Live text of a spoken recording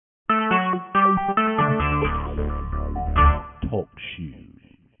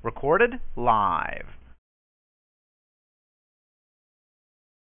Shoes. Recorded live.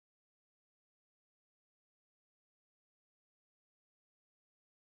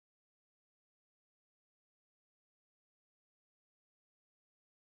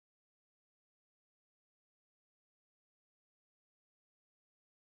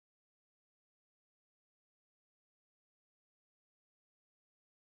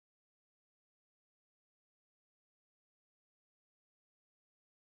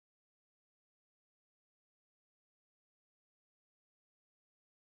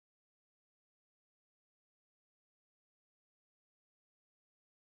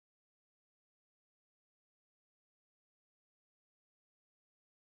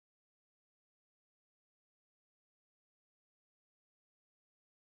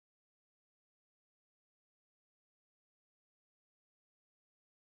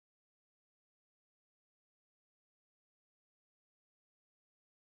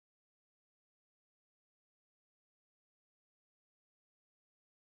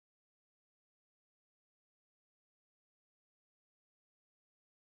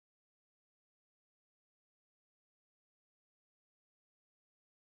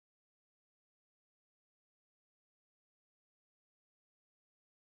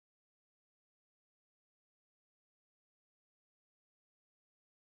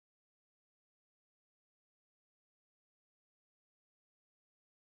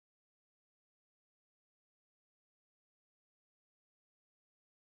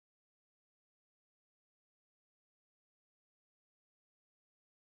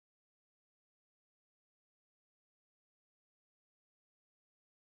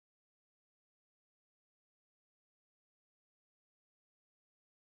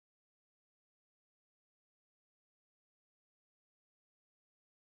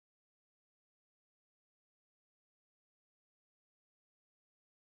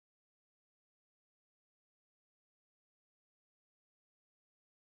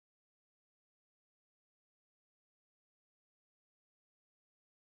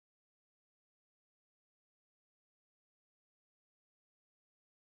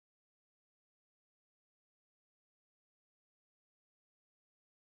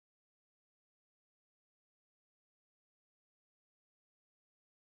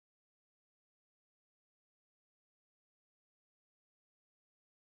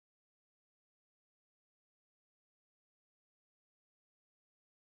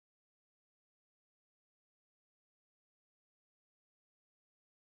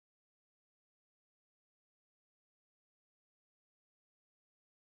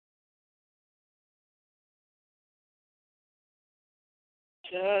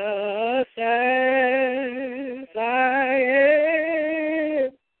 Just as I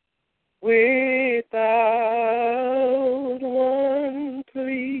am, without one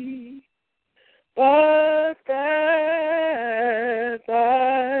plea, but that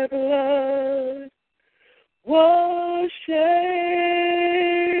thy blood was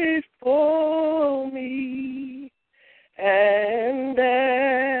shed for me, and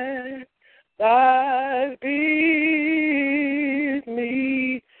that thy bid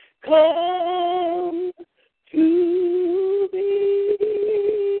me come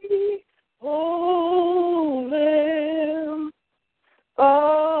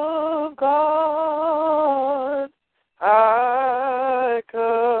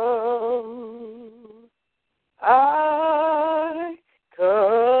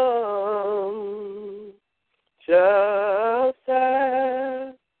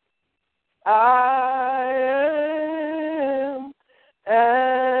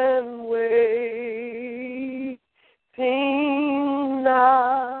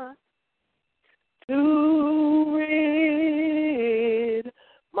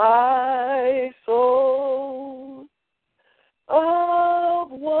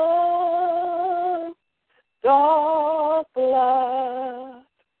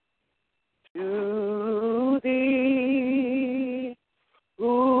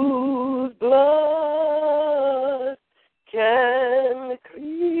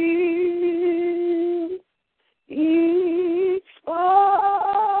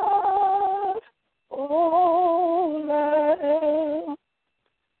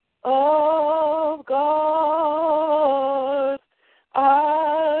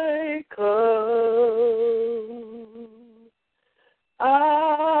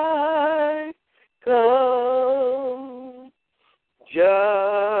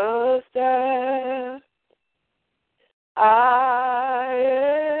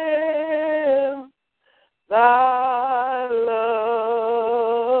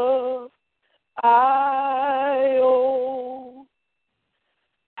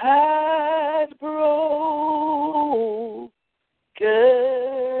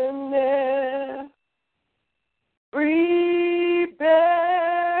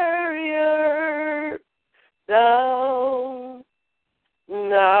down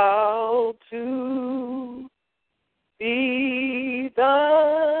now to be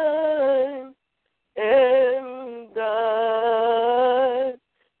thine and thine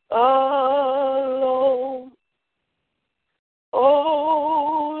alone.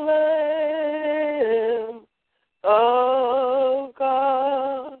 O Lamb of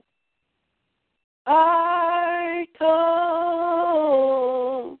God, I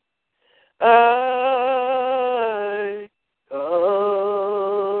come, I come.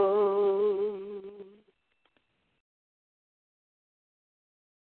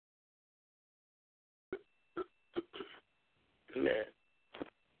 Amen.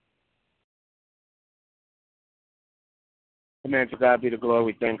 Amen. To God be the glory.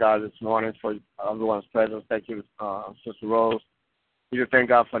 We thank God this morning for everyone's presence. Thank you, Sister Rose. We just thank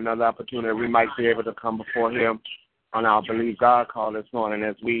God for another opportunity we might be able to come before Him on our Believe God call this morning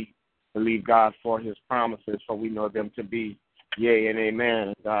as we believe God for His promises, for we know them to be yea and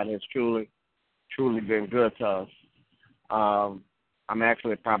amen. God has truly been good to us. I'm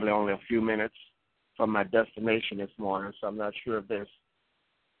actually probably only a few minutes from my destination this morning, so I'm not sure if there's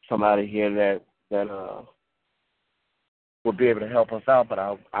somebody here that will be able to help us out, but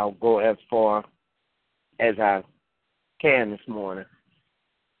I'll go as far as I can this morning.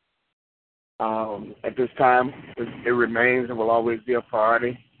 At this time, it remains and will always be a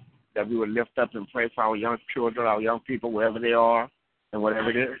priority that we would lift up and pray for our young children, our young people, wherever they are, and whatever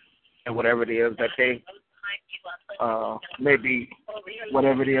it is that they may be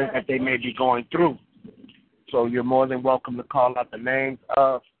going through. So you're more than welcome to call out the names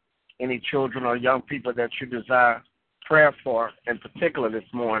of any children or young people that you desire prayer for in particular this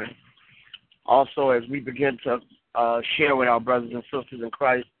morning. Also, as we begin to share with our brothers and sisters in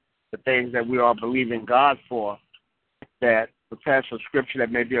Christ the things that we are believing God for, that the passage of Scripture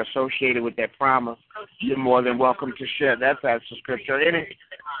that may be associated with that promise, you're more than welcome to share that passage of Scripture. Any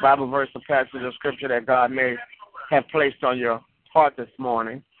Bible verse or passage of Scripture that God may have placed on your heart this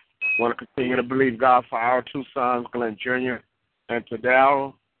morning. I want to continue to believe God for our two sons, Glenn Jr. and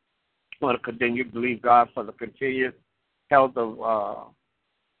Tadaro. I want to continue to believe God for the continued health of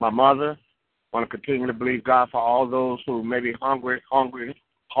my mother. I want to continue to believe God for all those who may be hungry, homeless,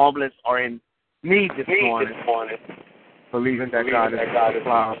 or in need this morning. Believing that God is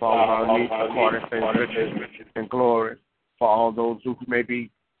supplying for all of our needs according to His riches and glory. For all those who may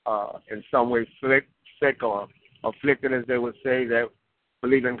be in some way sick or afflicted, as they would say, that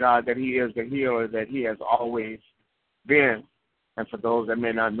believing God that He is the healer that He has always been. And for those that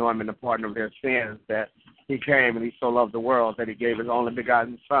may not know Him in the pardon of their sins, that He came and He so loved the world that He gave His only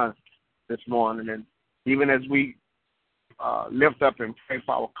begotten Son this morning. And even as we lift up and pray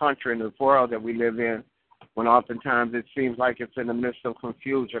for our country and the world that we live in, when oftentimes it seems like it's in the midst of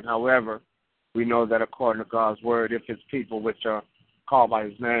confusion. However, we know that according to God's word, if His people which are called by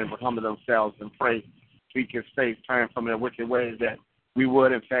His name would humble themselves and pray, seek His face, turn from their wicked ways, that we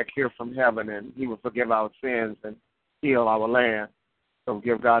would in fact hear from heaven and He would forgive our sins and heal our land. So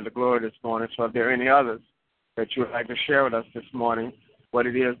give God the glory this morning. So if there are any others that you would like to share with us this morning, what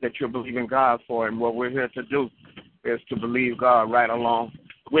it is that you're believing God for, and what we're here to do is to believe God right along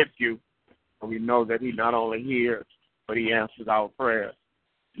with you. And we know that He not only hears, but He answers our prayers.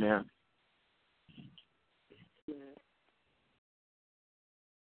 Amen.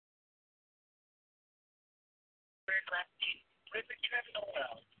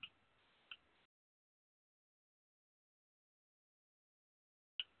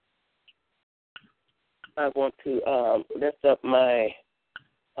 I want to lift up my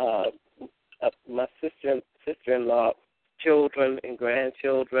sister-in-law, children and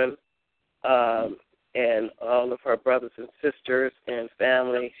grandchildren, and all of her brothers and sisters and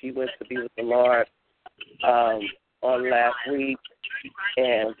family. She went to be with the Lord on last week,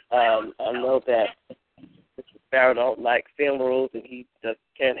 and I know that Mr. Sparrow don't like funerals, and he just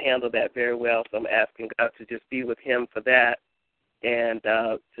can't handle that very well, so I'm asking God to just be with him for that, and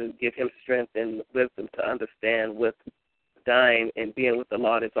to give him strength and wisdom to understand what dying and being with the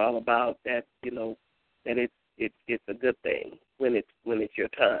Lord is all about, that, you know, that it's a good thing when it's your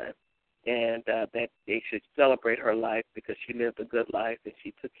time, and that they should celebrate her life because she lived a good life and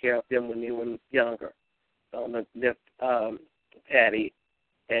she took care of them when they were younger. So I'm going to lift Patty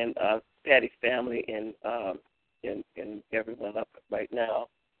and Patty's family and everyone up right now.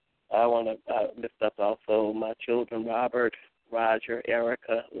 I want to lift up also my children, Robert, Roger,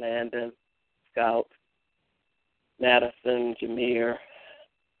 Erica, Landon, Scout, Madison, Jameer,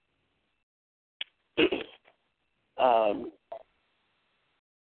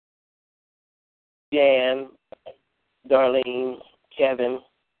 Jan, Darlene, Kevin,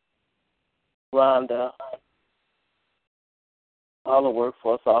 Rhonda, all the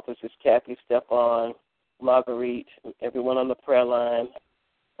workforce officers, Kathy, Stephon, Marguerite, everyone on the prayer line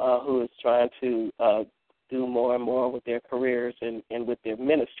who is trying to do more and more with their careers and with their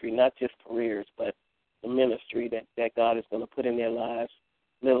ministry, not just careers, but the ministry that God is going to put in their lives.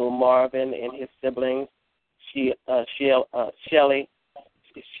 Little Marvin and his siblings, Shelley,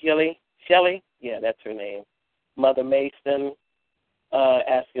 yeah, that's her name. Mother Mason,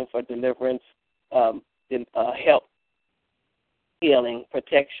 asking for deliverance, help, healing,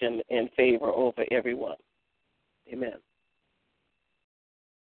 protection, and favor over everyone. Amen.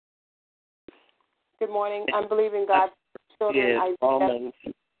 Good morning. I'm believing God for children. Romans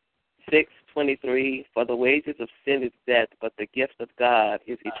 6:23. For the wages of sin is death, but the gift of God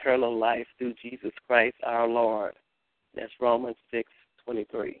is eternal life through Jesus Christ our Lord. That's Romans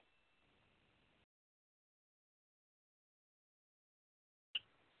 6:23.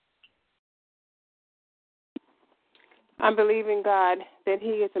 I'm believing God that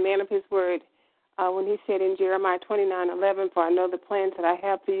He is a man of His word. When He said in Jeremiah 29:11, "For I know the plans that I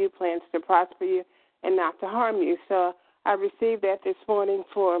have for you, plans to prosper you and not to harm you." So I received that this morning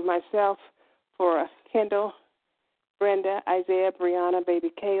for myself, for Kendall, Brenda, Isaiah, Brianna, baby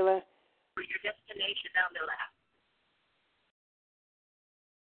Kayla. For your destination down the left.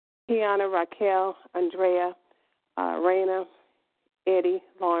 Tiana, Raquel, Andrea, Raina, Eddie,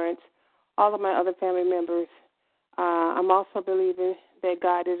 Lawrence, all of my other family members. I'm also believing that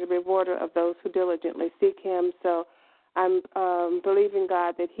God is a rewarder of those who diligently seek Him. So I'm believing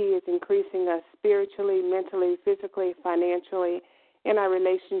God that He is increasing us spiritually, mentally, physically, financially, in our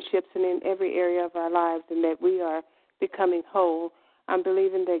relationships and in every area of our lives, and that we are becoming whole. I'm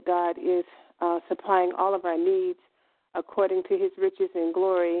believing that God is supplying all of our needs according to His riches and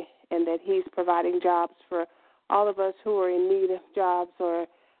glory, and that He's providing jobs for all of us who are in need of jobs, or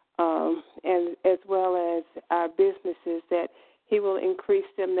and as well as our businesses, that He will increase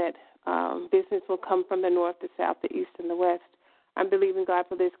them, that business will come from the north, the south, the east, and the west. I'm believing God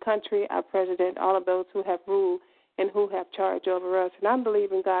for this country, our president, all of those who have rule and who have charge over us. And I'm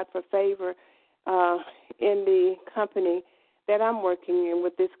believing God for favor in the company that I'm working in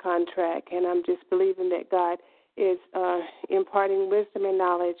with this contract. And I'm just believing that God is imparting wisdom and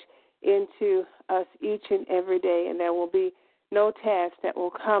knowledge into us each and every day, and there will be no task that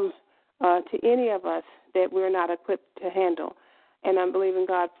will come to any of us that we're not equipped to handle. And I'm believing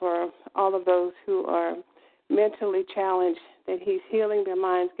God for all of those who are mentally challenged, that He's healing their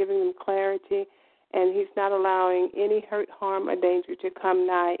minds, giving them clarity, and He's not allowing any hurt, harm, or danger to come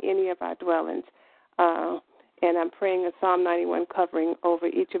nigh any of our dwellings. And I'm praying a Psalm 91 covering over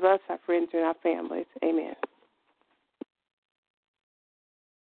each of us, our friends, and our families. Amen.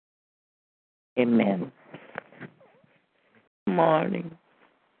 Amen. Good morning.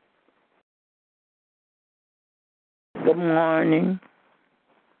 Good morning.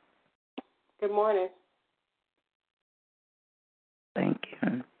 Good morning. Thank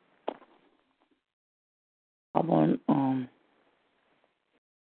you. I want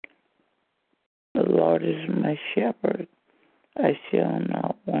the Lord is my shepherd, I shall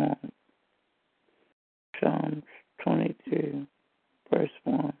not want. Psalms 22, verse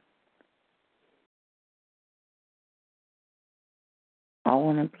 1. I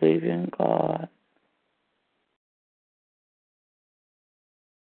want to believe in God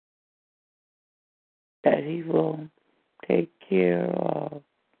that He will take care of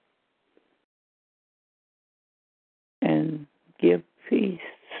and give peace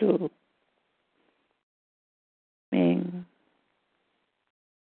to me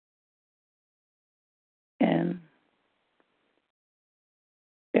and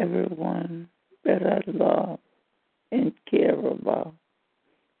everyone that I love and care about,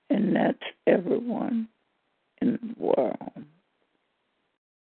 and that's everyone in the world.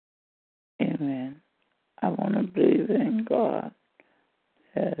 Amen. I want to believe in God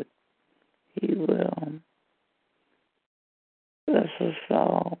that He will bless us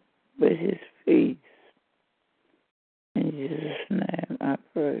all with His peace. In Jesus' name I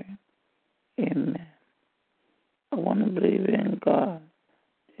pray. Amen. I want to believe in God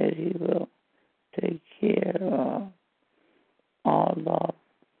that He will take care of all of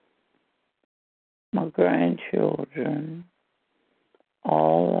my grandchildren,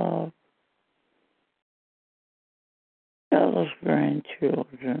 all of Ella's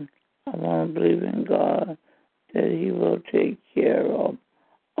grandchildren. I want to believe in God that He will take care of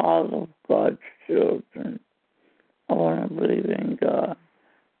all of God's children. I want to believe in God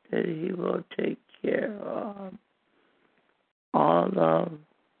that He will take care of all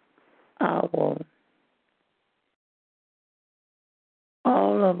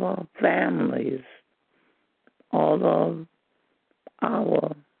of our families, all of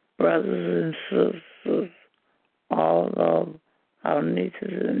our brothers and sisters, all of our nieces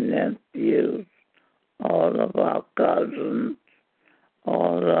and nephews, all of our cousins,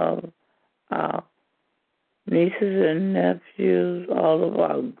 all of our nieces and nephews, all of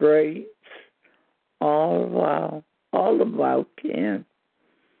our greats, all of our kin.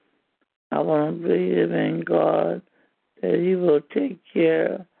 I want to believe in God that He will take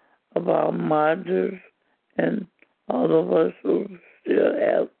care of our mothers and all of us who still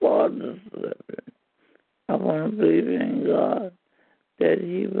have fathers living. I want to believe in God that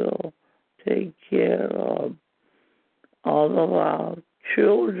He will take care of all of our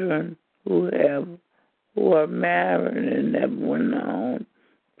children who are married and have went on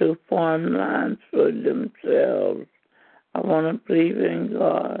to form lines for themselves. I want to believe in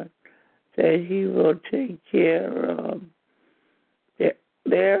God that He will take care of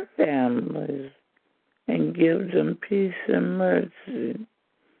their families and give them peace and mercy,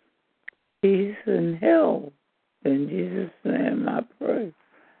 peace and health. In Jesus' name I pray.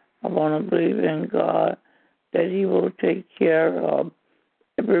 I want to believe in God that He will take care of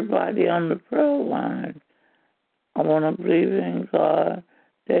everybody on the prayer line. I want to believe in God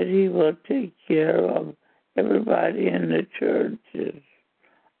that He will take care of everybody in the churches.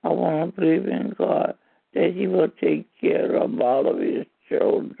 I want to believe in God that He will take care of all of His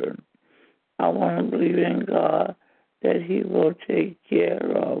children. I want to believe in God that He will take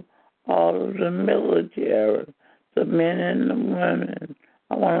care of all of the military, the men and the women.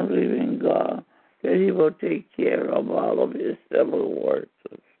 I want to believe in God that He will take care of all of His civil workers.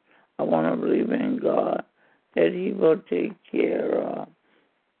 I want to believe in God that He will take care of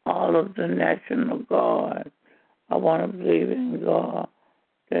all of the National Guard. I want to believe in God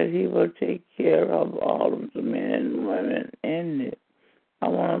that He will take care of all of the men and women in it. I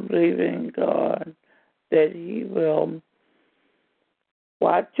want to believe in God that He will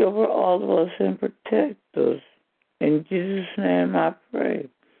watch over all of us and protect us. In Jesus' name I pray.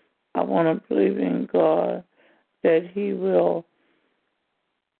 I want to believe in God that He will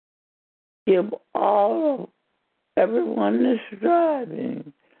give everyone that's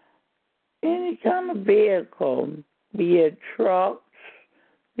driving any kind of vehicle, be it trucks,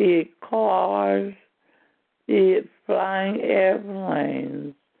 be it cars, be it flying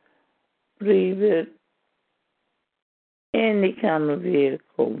airplanes, be it any kind of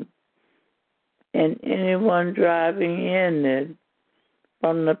vehicle, and anyone driving in it,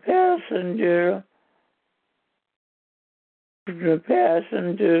 from the passengers to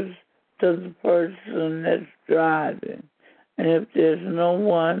the person that's driving. And if there's no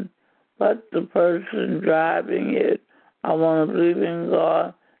one but the person driving it, I want to believe in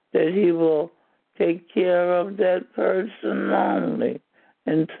God that He will take care of that person only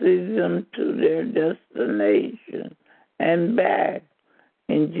and see them to their destination and back.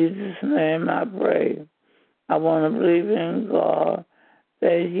 In Jesus' name I pray. I want to believe in God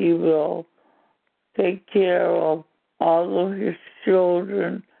that He will take care of all of His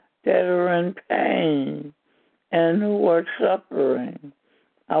children that are in pain and who are suffering.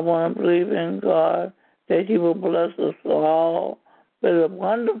 I want to believe in God that He will bless us all with a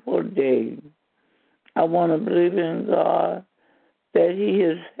wonderful day. I want to believe in God that He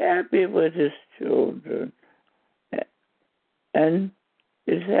is happy with His children and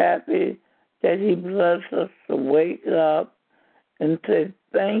is happy that He blessed us to wake up and say,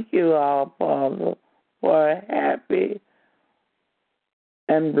 thank you, our Father, for a happy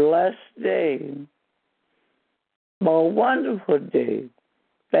and blessed day, for a wonderful day.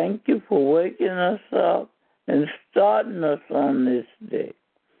 Thank you for waking us up and starting us on this day.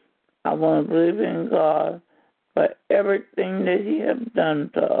 I want to believe in God for everything that He has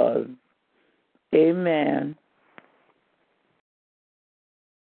done to us. Amen.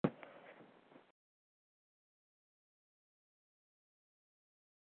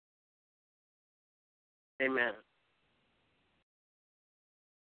 Amen.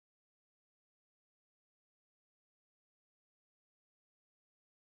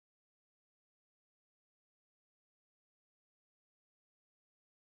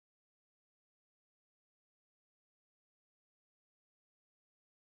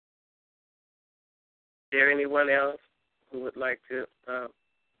 Is there anyone else who would like to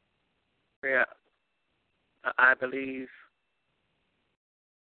pray? I believe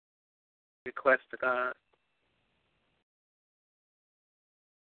request to God.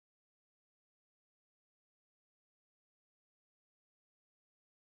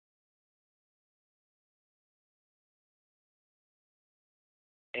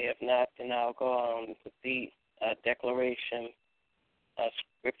 If not, then I'll go on with the declaration,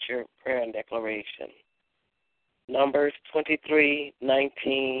 scripture, prayer, and declaration. Numbers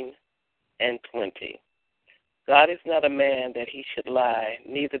 23:19 and 20. God is not a man that he should lie,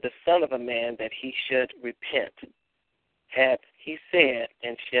 neither the son of a man that he should repent. Had he said,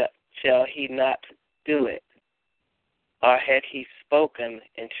 and shall he not do it? Or had he spoken,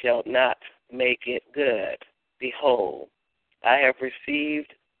 and shall not make it good? Behold, I have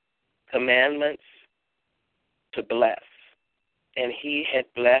received commandments to bless, and he had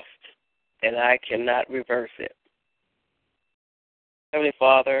blessed, and I cannot reverse it. Heavenly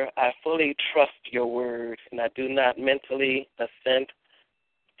Father, I fully trust your word, and I do not mentally assent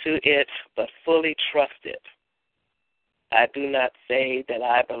to it, but fully trust it. I do not say that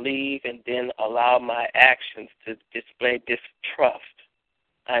I believe and then allow my actions to display distrust.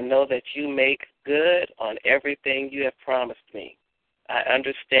 I know that you make good on everything you have promised me. I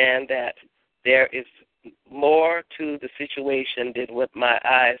understand that there is more to the situation than what my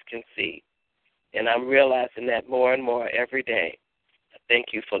eyes can see, and I'm realizing that more and more every day. I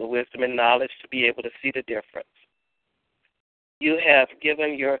thank you for the wisdom and knowledge to be able to see the difference. You have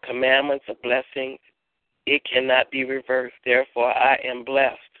given your commandments a blessing. It cannot be reversed. Therefore, I am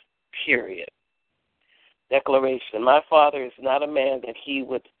blessed, period. Declaration. My Father is not a man that he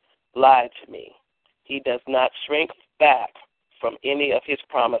would lie to me. He does not shrink back from any of his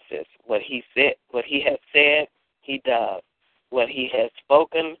promises. What he has said, he does. What he has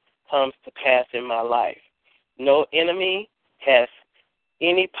spoken comes to pass in my life. No enemy has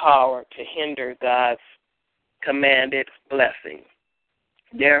any power to hinder God's commanded blessing.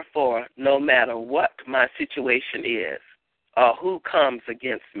 Therefore, no matter what my situation is or who comes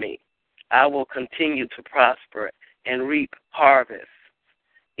against me, I will continue to prosper and reap harvest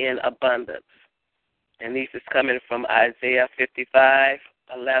in abundance. And this is coming from Isaiah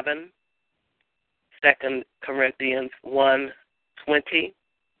 55:11, 2 Corinthians 1:20,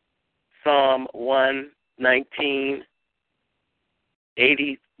 Psalm 119,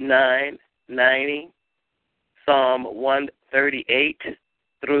 89, 90, Psalm 138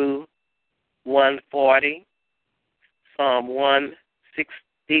 through 140, Psalm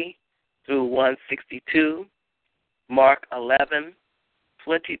 160 through 162, Mark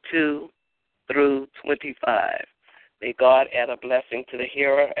 11:22 through 25. May God add a blessing to the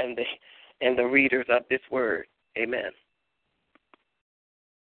hearer and the readers of this word. Amen.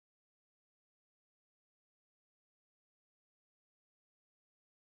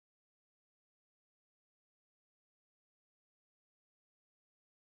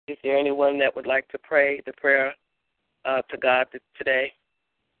 Is there anyone that would like to pray the prayer to God today?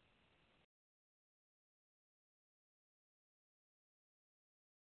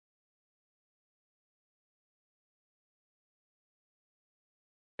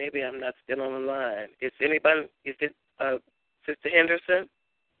 Maybe I'm not still on the line. Is it Sister Henderson?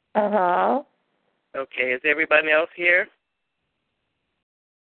 Uh-huh. Okay, is everybody else here?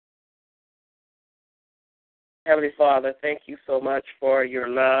 Heavenly Father, thank you so much for your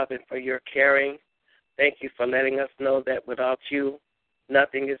love and for your caring. Thank you for letting us know that without you,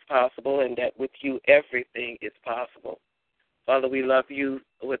 nothing is possible, and that with you, everything is possible. Father, we love you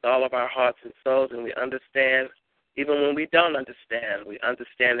with all of our hearts and souls, and we understand, even when we don't understand, we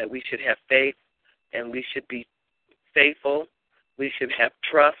understand that we should have faith, and we should be faithful, we should have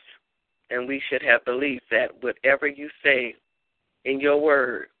trust, and we should have belief that whatever you say in your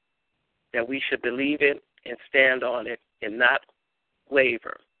word, that we should believe it and stand on it and not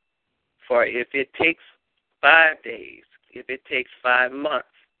waver. For if it takes 5 days, if it takes 5 months,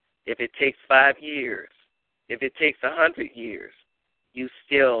 if it takes 5 years, if it takes 100 years, you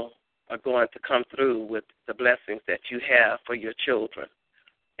still are going to come through with the blessings that you have for your children.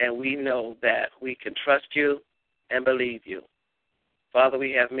 And we know that we can trust you and believe you. Father,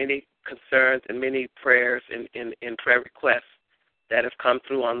 we have many concerns and many prayers and prayer requests that have come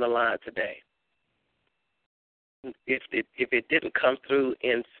through on the line today. If it didn't come through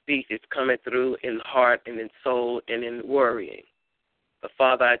in speech, it's coming through in heart and in soul and in worrying. But,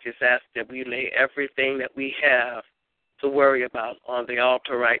 Father, I just ask that we lay everything that we have to worry about on the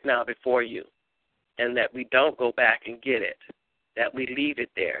altar right now before you, and that we don't go back and get it, that we leave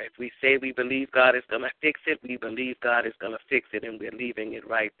it there. If we say we believe God is going to fix it, we believe God is going to fix it, and we're leaving it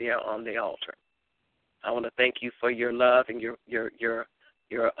right there on the altar. I want to thank you for your love and your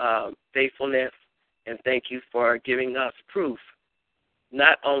faithfulness, and thank you for giving us proof,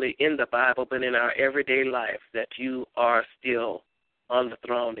 not only in the Bible, but in our everyday life, that you are still on the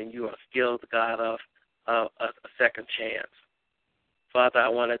throne and you are still the God of a second chance. Father, I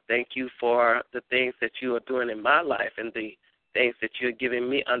want to thank you for the things that you are doing in my life and the things that you're giving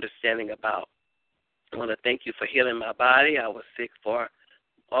me understanding about. I want to thank you for healing my body. I was sick for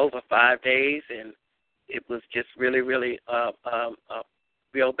over 5 days, and it was just really, really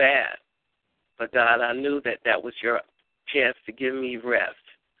real bad. But, God, I knew that was your chance to give me rest.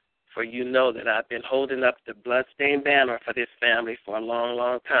 For you know that I've been holding up the bloodstained banner for this family for a long,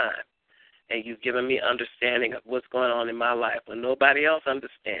 long time. And you've given me understanding of what's going on in my life. When nobody else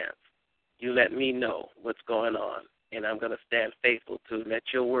understands, you let me know what's going on. And I'm going to stand faithful to let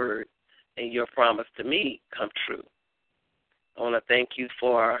your word and your promise to me come true. I want to thank you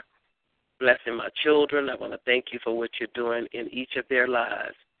for blessing my children. I want to thank you for what you're doing in each of their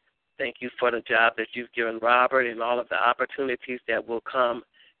lives. Thank you for the job that you've given Robert and all of the opportunities that will come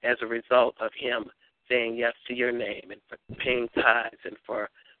as a result of him saying yes to your name, and for paying tithes, and for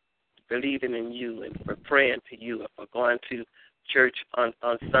believing in you, and for praying to you, and for going to church on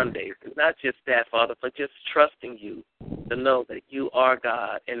Sundays. And not just that, Father, but just trusting you to know that you are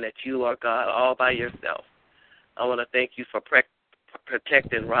God and that you are God all by yourself. I want to thank you for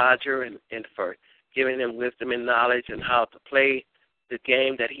protecting Roger and for giving him wisdom and knowledge and how to play the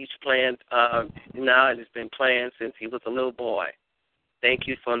game that he's playing now and has been playing since he was a little boy. Thank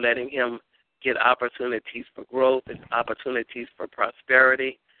you for letting him get opportunities for growth and opportunities for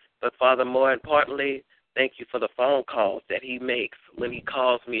prosperity. But, Father, more importantly, thank you for the phone calls that he makes when he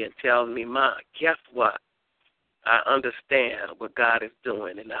calls me and tells me, Ma, guess what? I understand what God is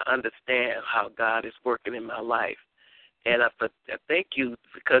doing, and I understand how God is working in my life. And I thank you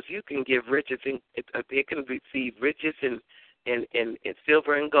because you can give riches, and they can receive riches in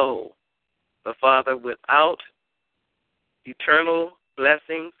silver and gold. But, Father, without eternal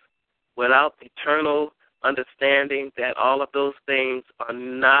blessings, without eternal understanding that all of those things are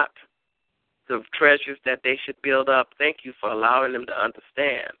not the treasures that they should build up, thank you for allowing them to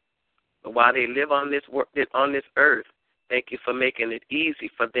understand. But while they live on this earth, thank you for making it easy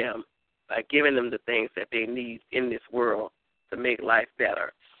for them by giving them the things that they need in this world to make life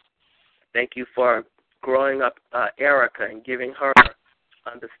better. Thank you for growing up Erica and giving her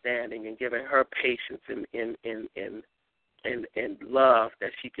understanding and giving her patience and love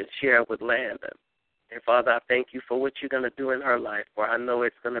that she can share with Landon. And, Father, I thank you for what you're going to do in her life, for I know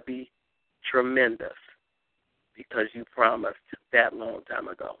it's going to be tremendous because you promised that long time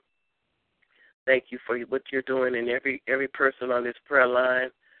ago. Thank you for what you're doing in every person on this prayer line,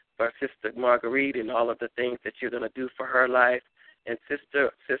 for Sister Marguerite and all of the things that you're going to do for her life. And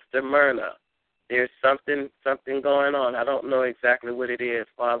Sister Myrna, there's something going on. I don't know exactly what it is,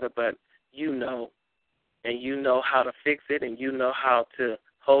 Father, but you know. And you know how to fix it, and you know how to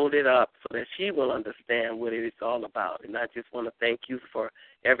hold it up so that she will understand what it is all about. And I just want to thank you for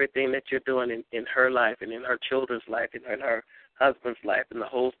everything that you're doing in her life and in her children's life and in her husband's life and the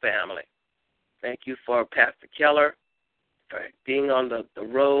whole family. Thank you for Pastor Keller for being on the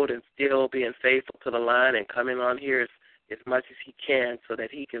road and still being faithful to the line and coming on here as much as he can so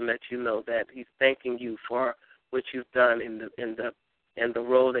that he can let you know that he's thanking you for what you've done in the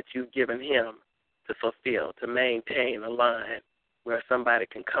role that you've given him to fulfill, to maintain a line where somebody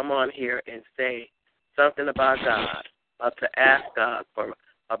can come on here and say something about God, or to ask God for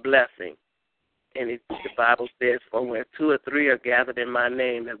a blessing. And the Bible says, for when 2 or 3 are gathered in my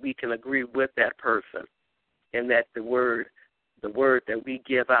name, that we can agree with that person, and that the word that we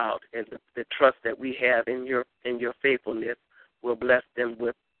give out and the trust that we have in your faithfulness will bless them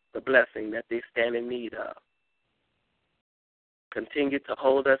with the blessing that they stand in need of. Continue to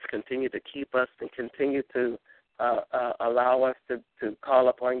hold us, continue to keep us, and continue to allow us to call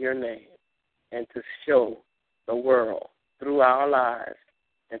upon your name and to show the world through our lives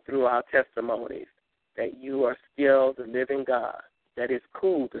and through our testimonies that you are still the living God, that it's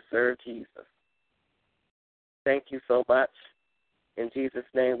cool to serve Jesus. Thank you so much. In Jesus'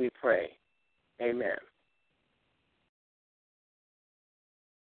 name we pray. Amen.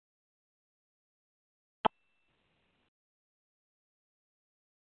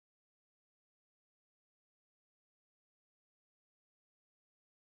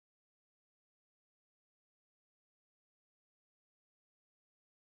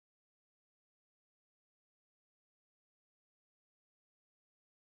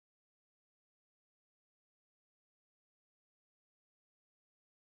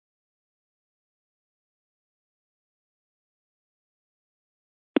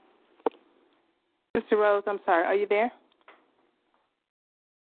 Sister Rose, I'm sorry. Are you there?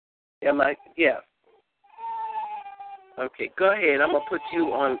 Yeah. Okay, go ahead. I'm going to put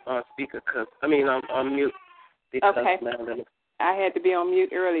you on speaker, on mute. Okay. I had to be on mute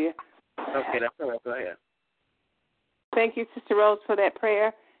earlier. Okay, that's all right. Go ahead. Thank you, Sister Rose, for that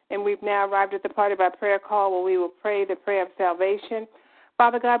prayer. And we've now arrived at the part of our prayer call where we will pray the prayer of salvation.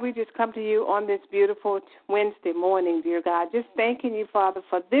 Father God, we just come to you on this beautiful Wednesday morning, dear God, just thanking you, Father,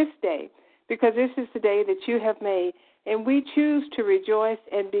 for this day, because this is the day that you have made, and we choose to rejoice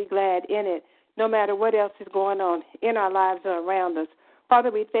and be glad in it, no matter what else is going on in our lives or around us.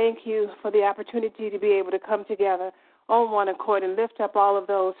 Father, we thank you for the opportunity to be able to come together on one accord and lift up all of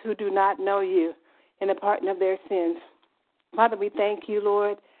those who do not know you in the pardon of their sins. Father, we thank you,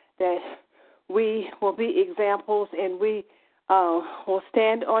 Lord, that we will be examples and we will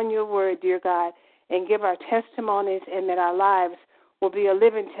stand on your word, dear God, and give our testimonies, and that our lives will be a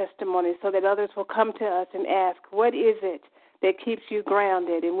living testimony so that others will come to us and ask, what is it that keeps you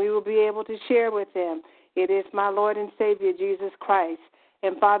grounded? And we will be able to share with them, it is my Lord and Savior, Jesus Christ.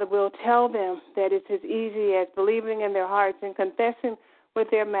 And, Father, we'll tell them that it's as easy as believing in their hearts and confessing with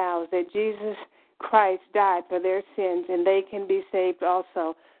their mouths that Jesus Christ died for their sins, and they can be saved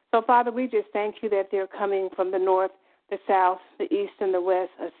also. So, Father, we just thank you that they're coming from the north, the south, the east, and the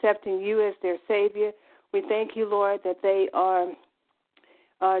west, accepting you as their Savior. We thank you, Lord, that they are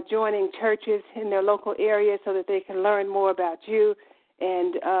joining churches in their local area so that they can learn more about you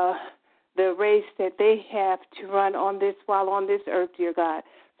and the race that they have to run on this while on this earth, dear God.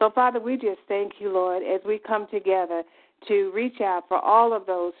 So, Father, we just thank you, Lord, as we come together to reach out for all of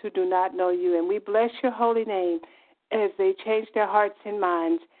those who do not know you. And we bless your holy name as they change their hearts and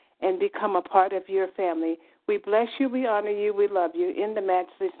minds and become a part of your family. We bless you, we honor you, we love you. In the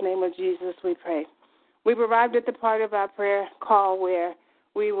matchless name of Jesus, we pray. We've arrived at the part of our prayer call where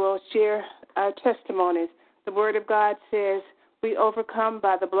we will share our testimonies. The Word of God says we overcome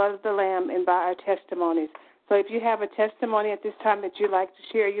by the blood of the Lamb and by our testimonies. So if you have a testimony at this time that you'd like to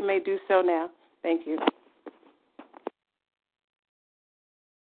share, you may do so now. Thank you.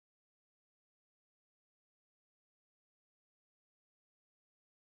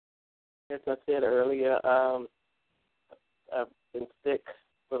 As I said earlier, I've been sick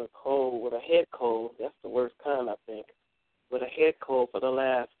with a cold, with a head cold. That's the worst kind, I think. With a head cold for the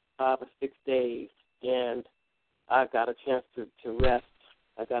last 5 or 6 days, and I got a chance to rest.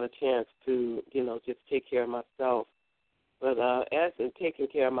 I got a chance to, just take care of myself. But as in taking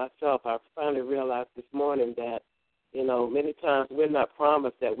care of myself, I finally realized this morning that, many times we're not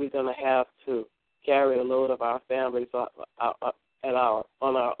promised that we're going to have to carry a load of our families on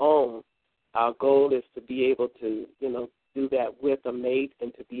our own. Our goal is to be able to, do that with a mate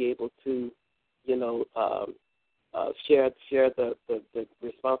and to be able to, share the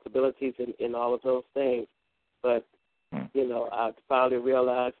responsibilities in all of those things. But, I finally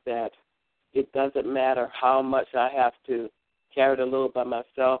realized that it doesn't matter how much I have to carry the load by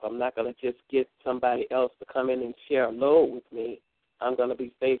myself. I'm not going to just get somebody else to come in and share a load with me. I'm going to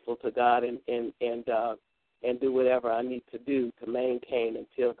be faithful to God and do whatever I need to do to maintain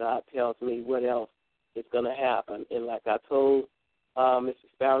until God tells me what else is going to happen. And like I told Mr.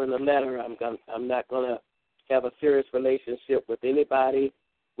 Sparrow in the letter, I'm not going to have a serious relationship with anybody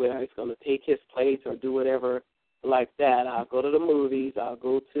where he's going to take his place or do whatever like that. I'll go to the movies, I'll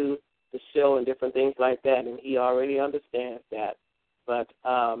go to the show and different things like that, and he already understands that. But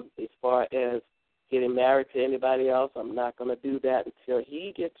as far as getting married to anybody else, I'm not going to do that until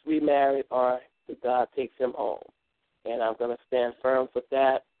he gets remarried or God takes him home. And I'm going to stand firm with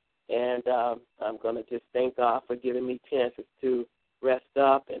that, and I'm going to just thank God for giving me chances to rest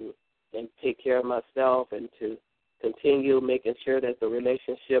up and take care of myself and to continue making sure that the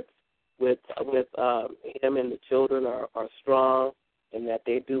relationship with him and the children are strong and that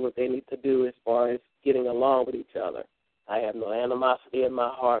they do what they need to do as far as getting along with each other. I have no animosity in my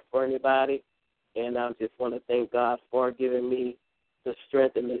heart for anybody, and I just want to thank God for giving me the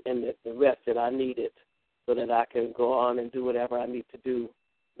strength and the rest that I needed so that I can go on and do whatever I need to do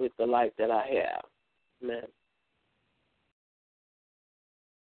with the life that I have. Amen.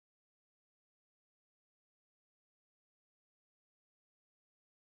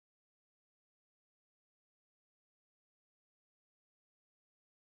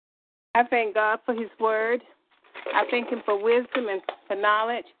 I thank God for his word. I thank him for wisdom and for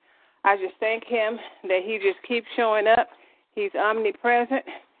knowledge. I just thank him that he just keeps showing up. He's omnipresent.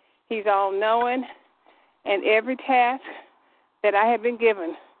 He's all-knowing. And every task that I have been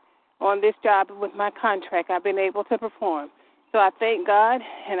given on this job with my contract, I've been able to perform. So I thank God,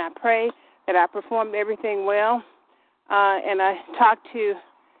 and I pray that I performed everything well. And I talked to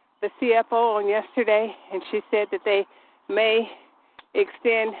the CFO on yesterday, and she said that they may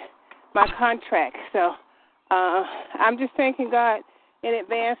extend my contract. So I'm just thanking God in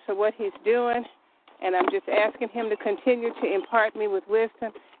advance for what he's doing, and I'm just asking him to continue to impart me with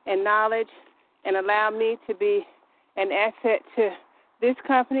wisdom and knowledge and allow me to be an asset to this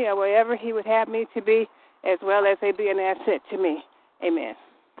company or wherever he would have me to be, as well as they be an asset to me. Amen.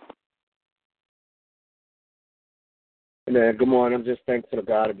 Amen. Good morning. I'm just thankful to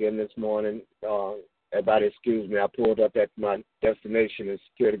God again this morning. Everybody excuse me. I pulled up at my destination and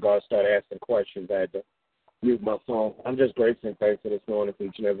security guard started asking questions. I had to mute my phone. I'm just grateful and thankful this morning for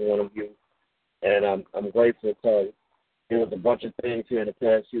each and every one of you. And I'm grateful because there was a bunch of things here in the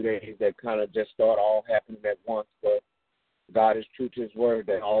past few days that kind of just started all happening at once. But God is true to his word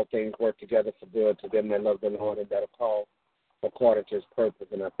that all things work together for good to them that love the Lord and that are called according to his purpose.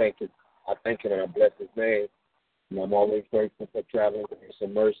 And I thank him and I bless his name. And I'm always grateful for traveling grace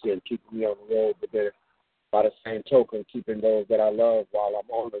and mercy and keeping me on the road, but then by the same token, keeping those that I love while I'm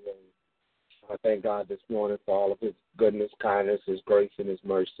on the road. So I thank God this morning for all of his goodness, kindness, his grace, and his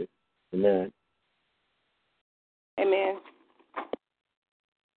mercy. Amen. Amen.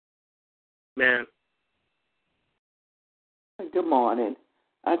 Man. Good morning.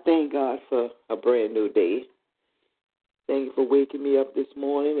 I thank God for a brand new day. Thank you for waking me up this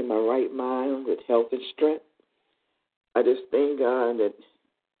morning in my right mind with health and strength. I just thank God that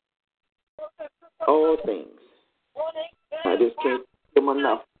all things, I just can't thank him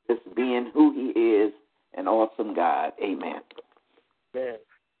enough just being who he is, an awesome God. Amen. Man.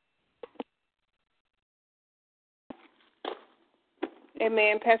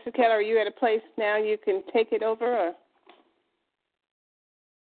 Amen. Pastor Keller, are you at a place now you can take it over? Or?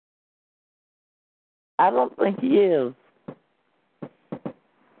 I don't think he is.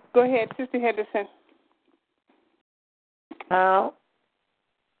 Go ahead, Sister Henderson. No.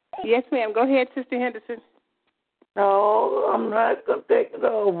 Yes, ma'am. Go ahead, Sister Henderson. No, I'm not going to take it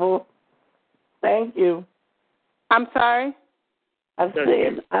over. Thank you. I'm sorry? I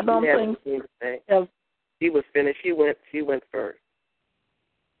said I don't think She was finished. She went first.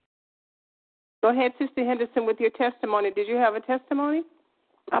 Go ahead, Sister Henderson, with your testimony. Did you have a testimony?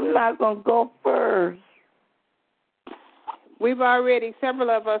 I'm not going to go first. Several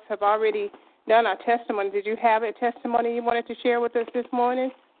of us have already done our testimony. Did you have a testimony you wanted to share with us this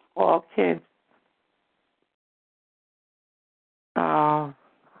morning? Okay. How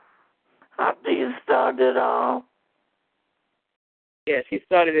do you start it off? Yeah, she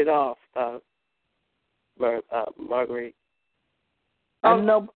started it off, Marguerite.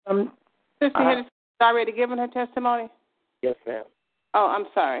 Sister Henderson has already given her testimony? Yes, ma'am. Oh, I'm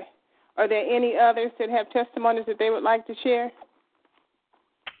sorry. Are there any others that have testimonies that they would like to share?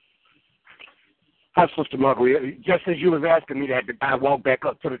 Hi, Sister Marguerite. Just as you was asking me that, the guy walked back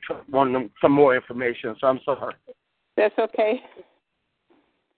up to the truck wanting some more information, so I'm sorry. That's okay.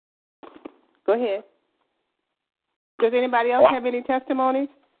 Go ahead. Does anybody else have any testimonies?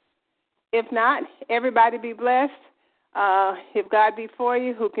 If not, everybody be blessed. If God be for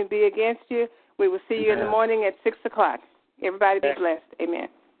you, who can be against you? We will see you in the morning at 6 o'clock. Everybody be blessed. Amen.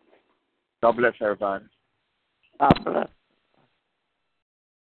 God bless everybody. God bless.